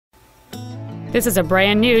This is a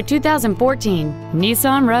brand new 2014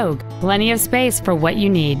 Nissan Rogue. Plenty of space for what you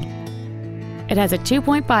need. It has a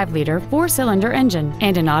 2.5-liter four-cylinder engine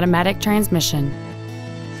and an automatic transmission.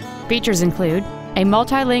 Features include a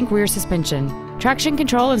multi-link rear suspension, traction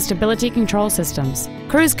control and stability control systems,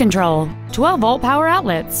 cruise control, 12-volt power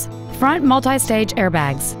outlets, front multi-stage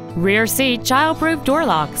airbags, rear seat child-proof door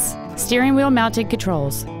locks, steering wheel mounted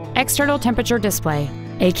controls, external temperature display,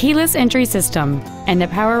 a keyless entry system, and the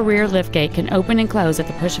power rear liftgate can open and close at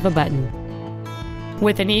the push of a button.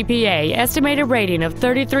 With an EPA estimated rating of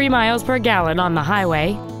 33 miles per gallon on the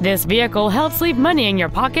highway, this vehicle helps leave money in your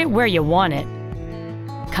pocket where you want it.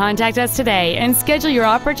 Contact us today and schedule your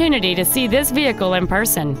opportunity to see this vehicle in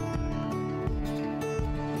person.